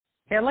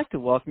Hey, I'd like to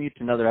welcome you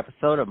to another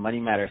episode of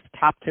Money Matters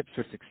Top Tips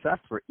for Success,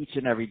 where each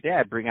and every day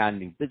I bring on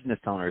new business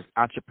owners,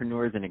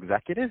 entrepreneurs, and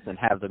executives and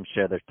have them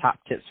share their top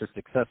tips for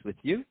success with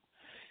you.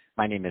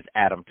 My name is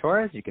Adam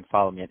Torres. You can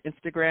follow me on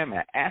Instagram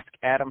at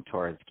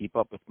AskAdamTorres. Keep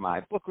up with my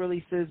book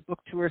releases, book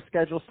tour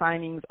schedule,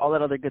 signings, all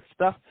that other good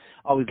stuff.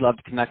 Always love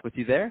to connect with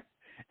you there.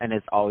 And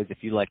as always, if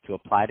you'd like to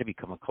apply to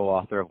become a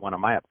co-author of one of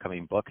my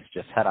upcoming books,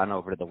 just head on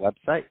over to the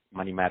website,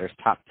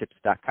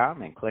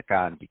 moneymatterstoptips.com, and click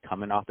on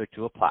Become an Author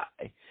to apply.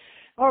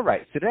 All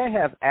right, so today I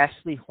have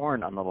Ashley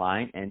Horn on the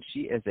line, and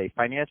she is a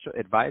financial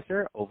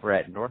advisor over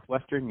at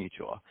Northwestern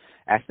Mutual.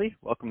 Ashley,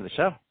 welcome to the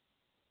show.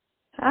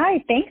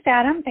 Hi, thanks,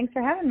 Adam. Thanks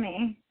for having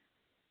me.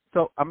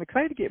 So I'm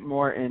excited to get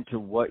more into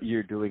what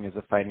you're doing as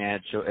a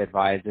financial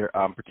advisor,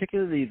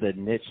 particularly the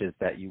niches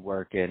that you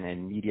work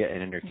in media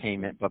and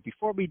entertainment. But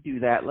before we do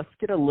that, let's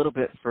get a little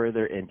bit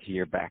further into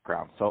your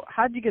background. So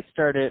how did you get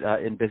started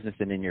in business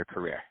and in your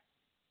career?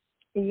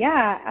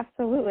 Yeah,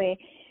 absolutely.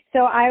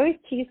 So I always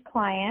tease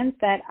clients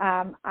that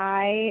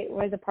I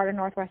was a part of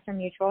Northwestern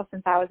Mutual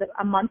since I was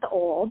a month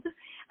old. So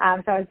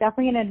I was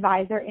definitely an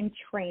advisor in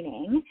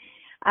training.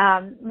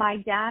 My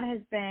dad has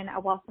been a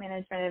wealth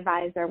management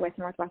advisor with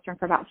Northwestern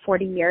for about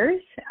 40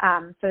 years.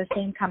 So the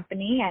same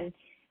company, and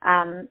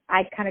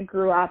I kind of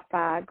grew up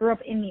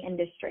in the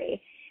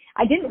industry.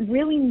 I didn't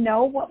really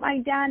know what my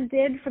dad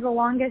did for the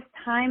longest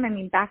time. I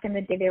mean, back in the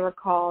day, they were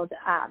called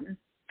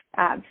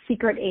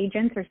secret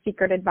agents or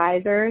secret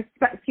advisors,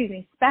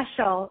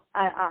 special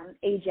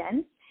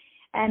agents,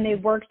 and they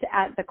worked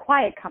at the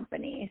Quiet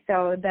Company.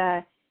 So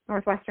the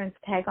Northwestern's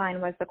tagline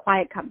was the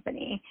Quiet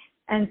Company.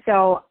 And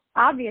so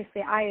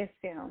obviously I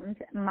assumed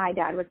my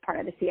dad was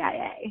part of the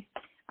CIA.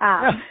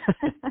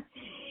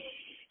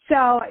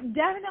 So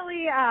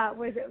definitely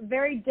was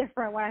very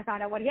different when I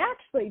found out what he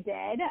actually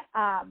did.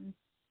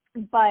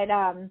 But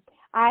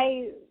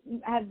I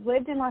have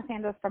lived in Los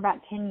Angeles for about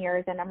 10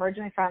 years, and I'm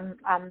originally from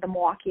the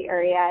Milwaukee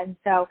area. And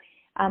so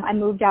I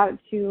moved out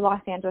to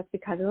Los Angeles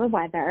because of the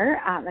weather.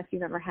 If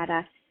you've ever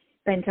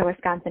been to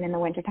Wisconsin in the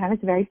wintertime,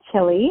 it's very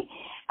chilly.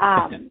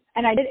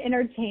 And I did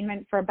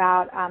entertainment for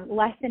about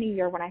less than a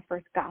year when I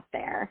first got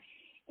there.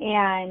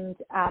 And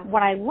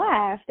when I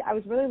left, I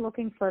was really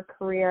looking for a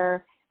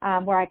career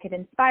where I could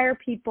inspire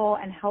people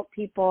and help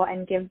people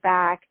and give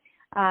back.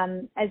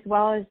 As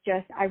well as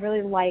just, I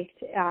really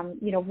liked,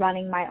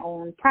 running my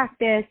own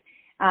practice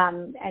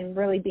and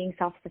really being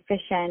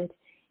self-sufficient.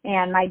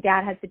 And my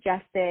dad had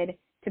suggested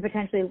to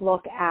potentially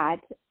look at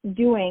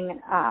doing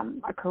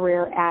a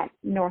career at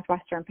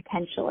Northwestern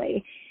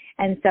potentially.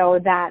 And so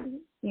that,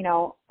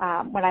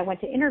 when I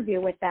went to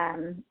interview with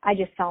them, I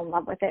just fell in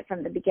love with it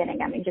from the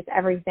beginning. I mean, just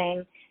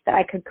everything that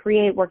I could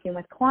create working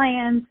with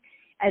clients,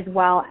 as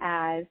well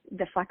as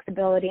the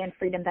flexibility and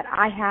freedom that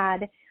I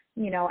had,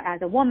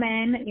 as a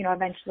woman,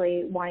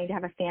 eventually wanting to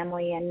have a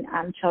family and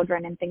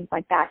children and things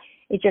like that.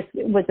 It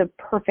was a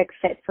perfect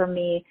fit for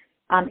me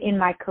in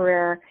my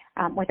career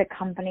with a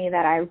company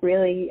that I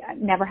really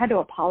never had to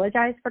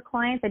apologize for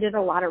clients. I did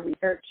a lot of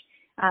research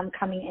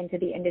coming into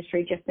the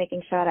industry, just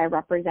making sure that I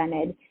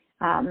represented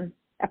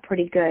a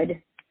pretty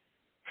good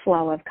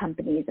flow of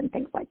companies and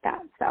things like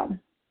that. So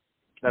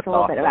that's a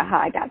little bit about how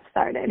I got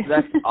started.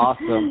 That's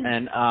awesome.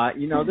 And,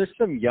 there's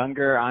some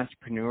younger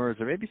entrepreneurs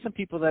or maybe some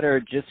people that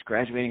are just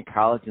graduating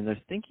college and they're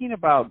thinking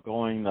about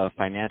going the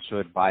financial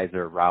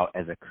advisor route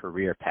as a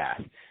career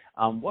path.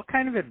 What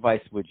kind of advice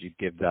would you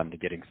give them to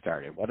getting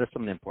started? What are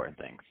some of the important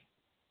things?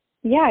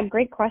 Yeah,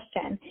 great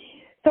question.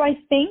 So I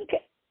think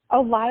a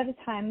lot of the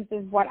times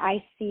is what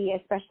I see,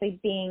 especially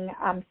being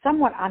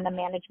somewhat on the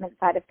management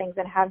side of things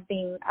and have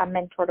been a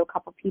mentor to a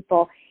couple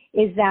people,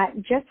 is that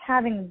just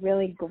having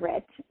really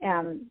grit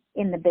in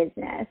the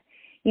business.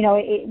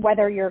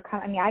 Whether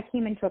I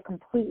came into a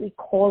completely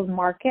cold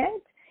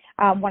market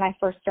when I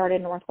first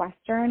started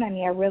Northwestern.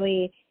 I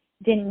really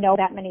didn't know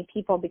that many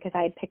people because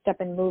I had picked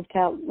up and moved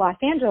to Los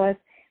Angeles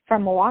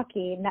from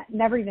Milwaukee,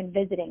 never even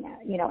visiting,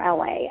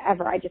 LA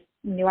ever. I just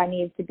knew I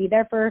needed to be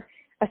there for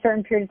a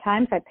certain period of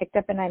time. So I picked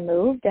up and I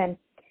moved. And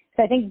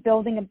so I think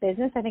building a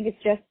business, I think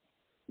it's just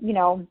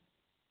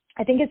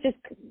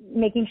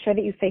making sure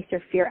that you face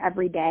your fear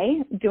every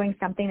day, doing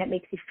something that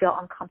makes you feel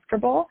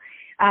uncomfortable.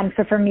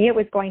 So for me, it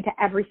was going to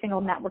every single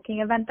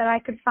networking event that I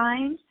could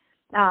find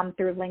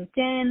through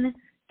LinkedIn,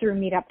 through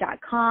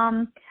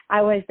meetup.com.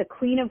 I was the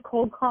queen of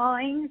cold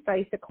calling. So I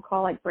used to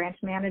call like branch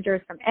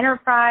managers from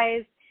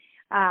enterprise.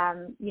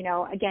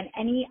 Again,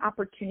 any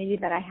opportunity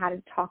that I had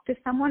to talk to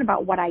someone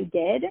about what I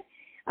did.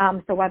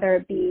 So whether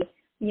it be,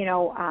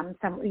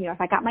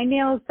 if I got my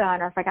nails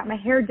done or if I got my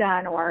hair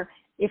done or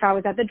if I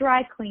was at the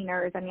dry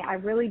cleaners, I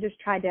really just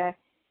tried to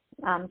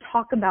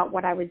talk about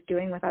what I was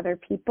doing with other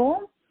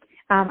people.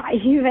 I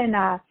even,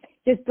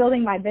 just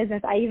building my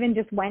business, I even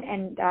just went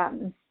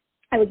and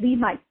I would leave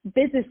my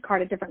business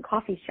card at different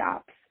coffee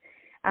shops,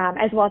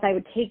 as well as I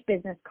would take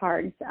business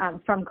cards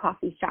from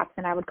coffee shops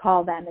and I would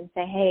call them and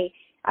say, hey,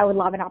 I would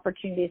love an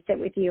opportunity to sit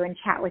with you and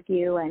chat with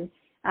you and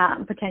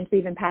potentially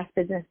even pass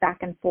business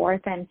back and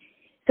forth. And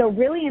so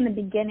really in the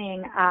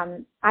beginning,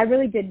 I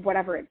really did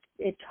whatever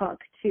it took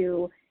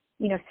to,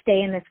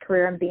 stay in this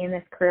career and be in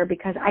this career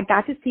because I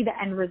got to see the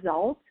end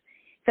result.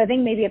 So I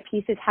think maybe a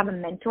piece is have a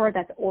mentor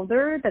that's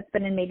older, that's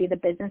been in maybe the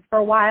business for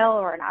a while,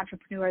 or an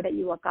entrepreneur that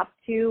you look up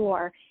to,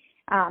 or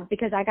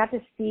because I got to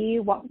see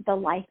what the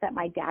life that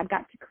my dad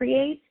got to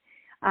create,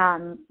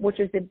 which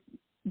is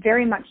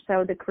very much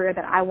so the career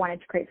that I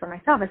wanted to create for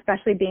myself,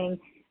 especially being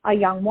a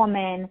young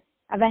woman,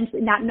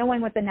 eventually not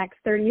knowing what the next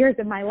 30 years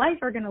of my life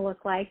are going to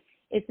look like.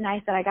 It's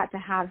nice that I got to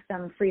have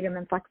some freedom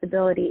and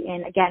flexibility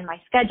in, again, my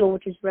schedule,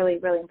 which is really,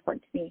 really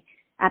important to me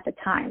at the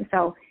time.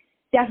 So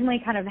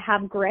definitely kind of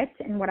have grit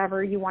in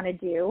whatever you want to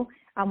do,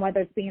 whether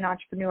it's being an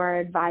entrepreneur,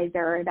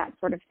 advisor, that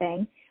sort of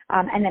thing.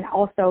 And then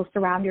also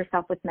surround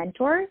yourself with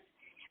mentors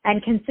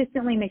and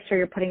consistently make sure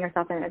you're putting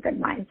yourself in a good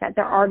mindset.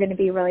 There are going to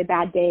be really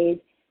bad days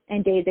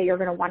and days that you're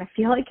going to want to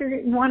feel like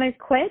you want to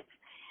quit.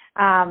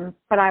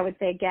 But I would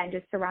say, again,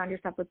 just surround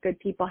yourself with good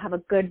people, have a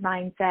good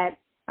mindset.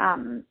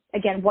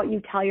 Again, what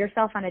you tell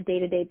yourself on a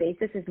day-to-day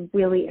basis is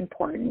really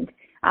important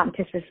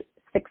to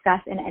success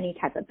in any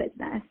type of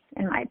business,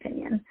 in my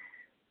opinion.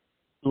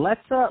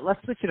 Let's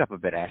switch it up a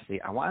bit, Ashley.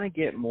 I want to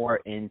get more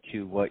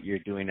into what you're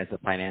doing as a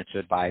financial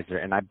advisor,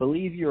 and I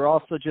believe you're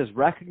also just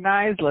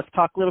recognized. Let's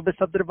talk a little bit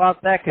something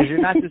about that because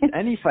you're not just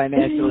any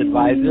financial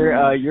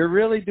advisor. You're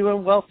really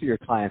doing well for your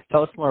clients.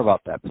 Tell us more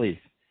about that, please.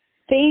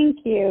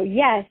 Thank you.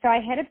 Yes, so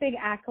I had a big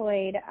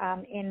accolade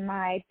in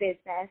my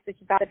business, which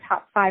is about the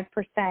top 5%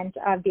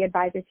 of the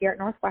advisors here at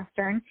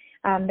Northwestern.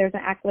 There's an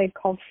accolade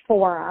called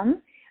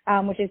Forum,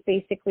 which is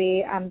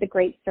basically the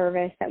great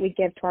service that we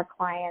give to our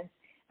clients.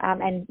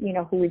 And,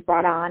 who we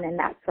brought on and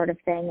that sort of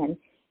thing, and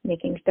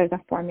making sure there's a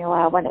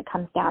formula when it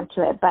comes down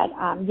to it. But,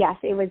 yes,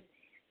 it was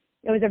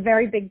a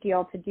very big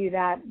deal to do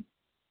that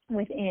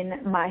within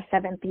my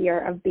 7th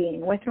year of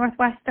being with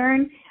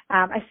Northwestern,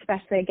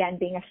 especially, again,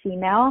 being a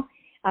female.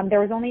 There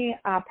was only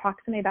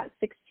approximately about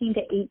 16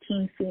 to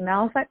 18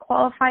 females that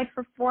qualified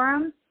for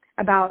Forum,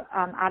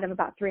 out of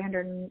about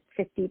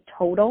 350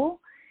 total.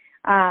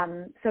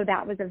 So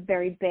that was a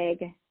very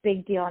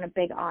big deal and a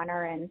big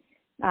honor. And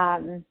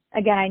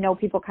again, I know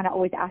people kind of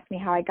always ask me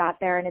how I got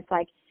there, and it's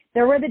like,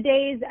 there were the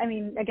days,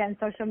 again,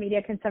 social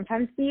media can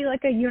sometimes be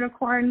like a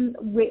unicorn,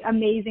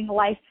 amazing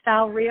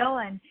lifestyle reel.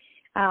 And,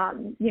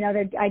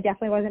 I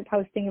definitely wasn't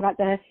posting about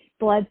the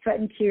blood, sweat,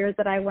 and tears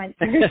that I went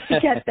through to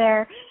get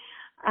there.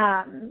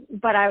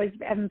 But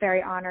I'm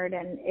very honored,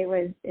 and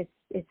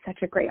it's such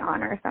a great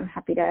honor. So I'm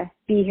happy to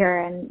be here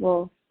and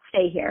we'll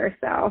stay here.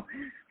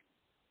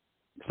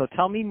 So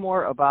tell me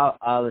more about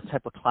the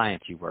type of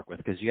clients you work with,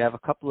 because you have a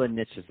couple of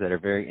niches that are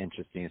very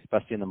interesting,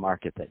 especially in the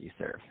market that you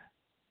serve.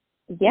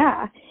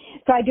 Yeah.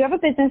 So I do have a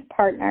business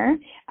partner,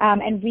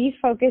 and we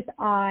focus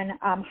on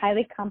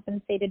highly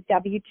compensated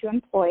W-2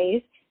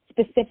 employees,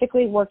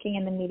 specifically working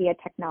in the media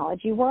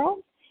technology world.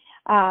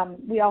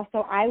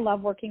 I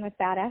love working with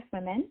badass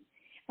women,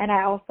 and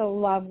I also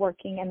love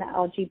working in the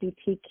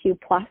LGBTQ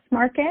plus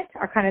market,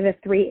 are kind of the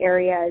 3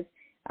 areas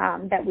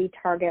that we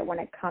target when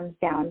it comes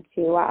down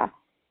to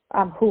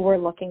who we're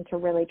looking to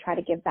really try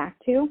to give back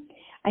to.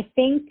 I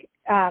think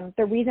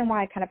the reason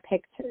why I kind of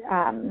picked,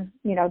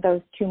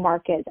 those 2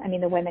 markets,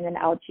 the women in the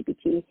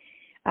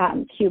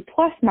LGBTQ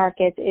plus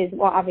markets is,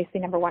 well, obviously,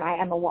 number one, I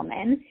am a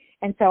woman.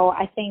 And so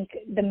I think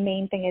the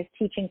main thing is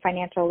teaching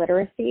financial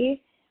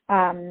literacy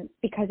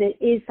because it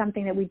is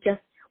something that we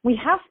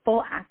have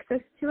full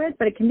access to it,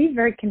 but it can be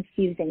very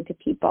confusing to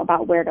people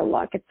about where to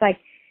look. It's like,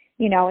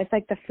 it's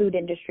like the food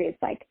industry.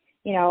 It's like,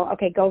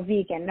 okay, go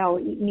vegan. No,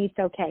 meat's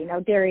okay. No,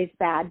 dairy's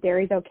bad.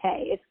 Dairy's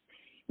okay. It's,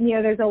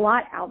 there's a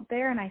lot out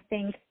there. And I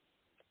think,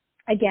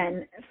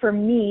 again, for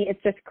me,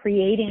 it's just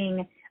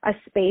creating a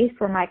space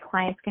where my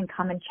clients can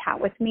come and chat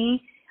with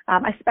me,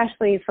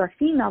 especially for a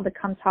female to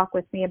come talk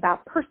with me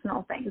about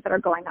personal things that are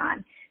going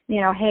on.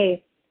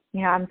 Hey,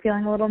 I'm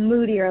feeling a little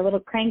moody or a little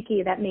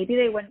cranky that maybe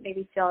they wouldn't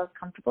feel as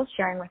comfortable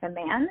sharing with a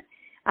man.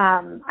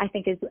 I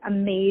think is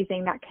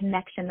amazing, that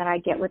connection that I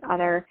get with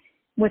other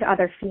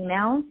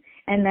females,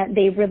 and that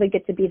they really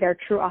get to be their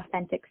true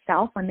authentic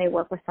self when they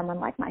work with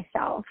someone like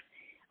myself.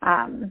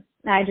 And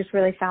I just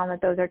really found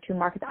that those are 2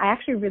 markets I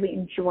actually really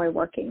enjoy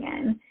working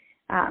in.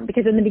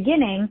 Because in the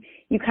beginning,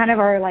 you kind of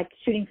are like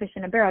shooting fish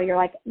in a barrel. You're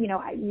like,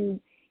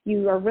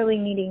 you are really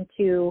needing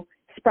to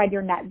spread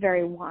your net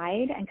very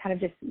wide and kind of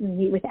just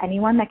meet with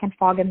anyone that can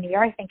fog a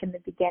mirror, I think, in the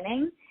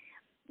beginning.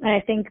 And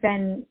I think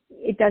then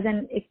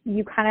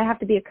you kind of have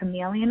to be a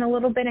chameleon a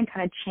little bit and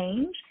kind of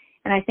change.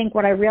 And I think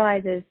what I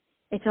realize is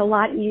it's a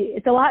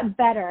lot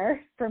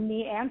better for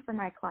me and for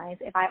my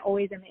clients if I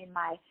always am in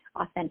my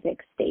authentic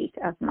state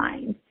of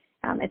mind.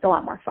 It's a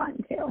lot more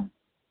fun too.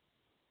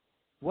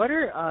 What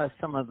are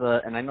some of the,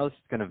 and I know this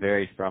is going to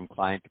vary from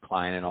client to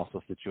client and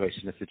also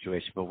situation to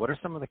situation, but what are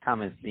some of the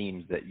common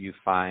themes that you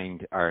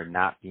find are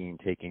not being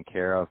taken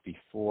care of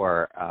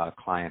before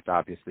clients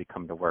obviously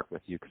come to work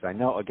with you? Because I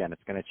know, again,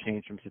 it's going to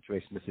change from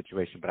situation to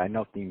situation, but I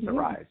know themes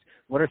arise.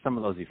 What are some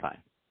of those you find?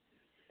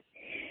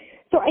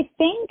 So I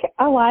think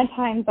a lot of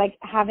times, like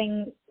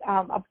having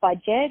a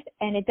budget,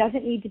 and it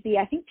doesn't need to be,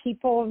 I think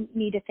people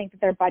need to think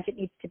that their budget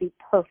needs to be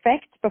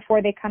perfect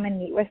before they come and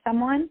meet with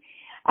someone.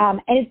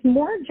 And it's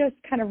more just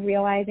kind of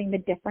realizing the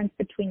difference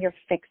between your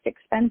fixed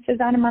expenses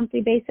on a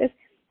monthly basis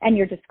and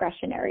your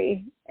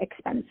discretionary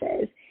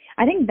expenses.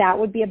 I think that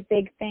would be a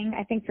big thing,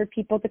 I think, for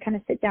people to kind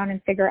of sit down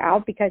and figure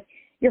out, because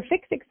your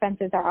fixed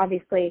expenses are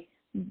obviously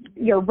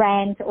your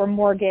rent or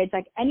mortgage,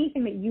 like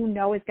anything that you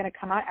know is going to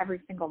come out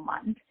every single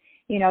month.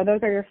 You know, those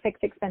are your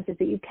fixed expenses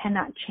that you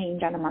cannot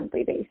change on a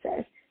monthly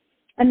basis.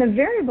 And the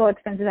variable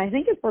expenses, I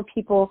think, is where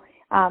people,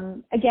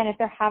 again, if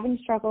they're having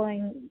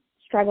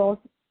struggles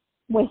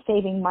with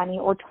saving money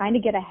or trying to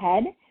get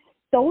ahead,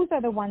 those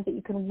are the ones that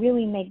you can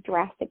really make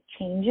drastic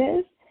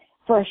changes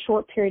for a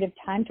short period of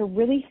time to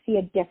really see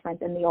a difference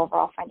in the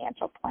overall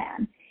financial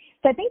plan.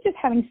 So I think just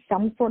having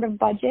some sort of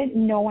budget,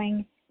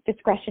 knowing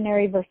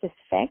discretionary versus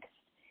fixed,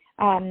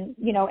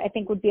 I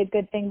think would be a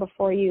good thing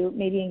before you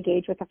maybe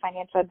engage with a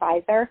financial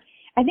advisor.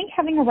 I think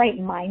having a right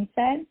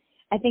mindset,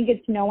 I think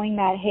it's knowing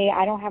that, hey,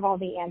 I don't have all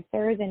the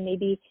answers, and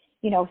maybe,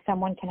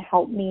 someone can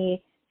help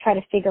me try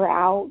to figure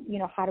out,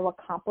 how to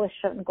accomplish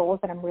certain goals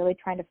that I'm really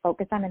trying to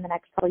focus on in the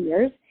next couple of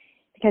years.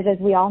 Because as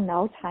we all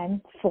know,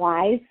 time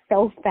flies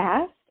so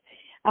fast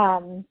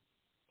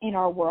in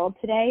our world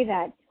today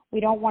that we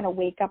don't want to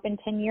wake up in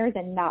 10 years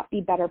and not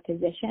be better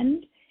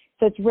positioned.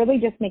 So it's really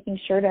just making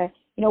sure to,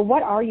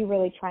 what are you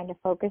really trying to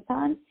focus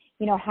on?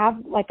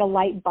 Have like a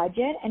light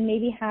budget, and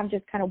maybe have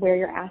just kind of where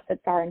your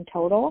assets are in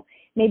total.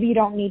 Maybe you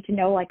don't need to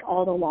know like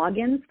all the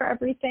logins for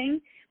everything,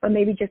 but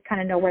maybe just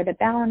kind of know where the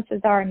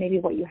balances are and maybe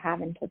what you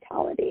have in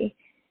totality.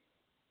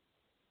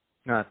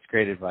 No, that's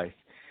great advice.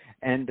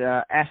 And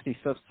Ashley,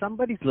 so if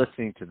somebody's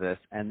listening to this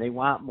and they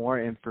want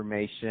more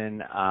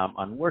information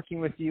on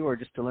working with you or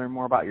just to learn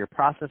more about your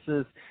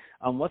processes,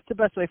 what's the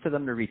best way for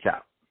them to reach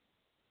out?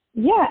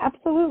 Yeah,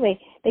 absolutely.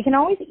 They can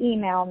always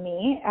email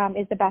me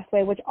is the best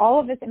way, which all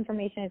of this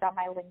information is on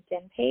my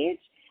LinkedIn page.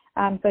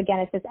 So again,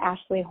 it says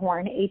Ashley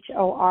Horne,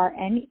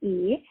 Horne,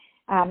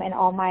 and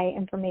all my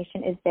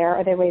information is there.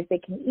 Other ways they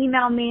can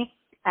email me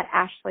at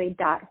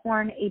ashley.horne,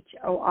 Horne,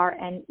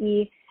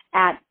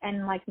 at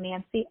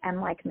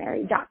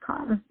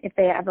nlikemary.com if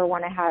they ever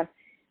want to have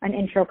an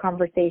intro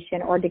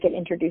conversation or to get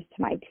introduced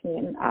to my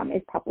team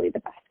is probably the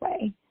best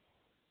way.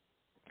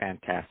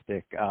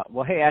 Fantastic.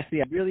 Well, hey,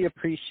 Ashley, I really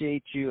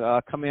appreciate you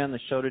coming on the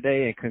show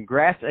today, and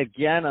congrats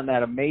again on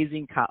that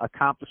amazing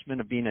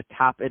accomplishment of being a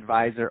top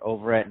advisor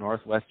over at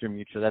Northwestern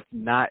Mutual. That's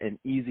not an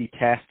easy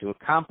task to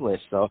accomplish,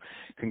 so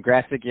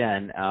congrats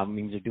again.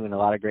 Means you're doing a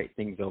lot of great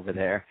things over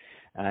there.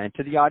 And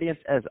to the audience,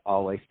 as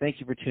always,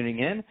 thank you for tuning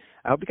in.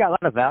 I hope you got a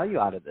lot of value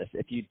out of this.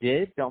 If you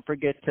did, don't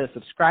forget to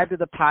subscribe to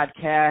the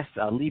podcast,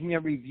 leave me a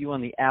review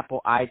on the Apple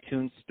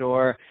iTunes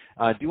store,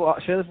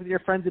 share this with your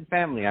friends and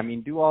family. I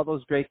mean, do all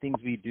those great things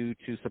we do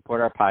to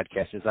support our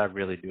podcasters. I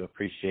really do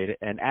appreciate it.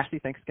 And Ashley,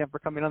 thanks again for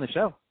coming on the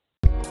show.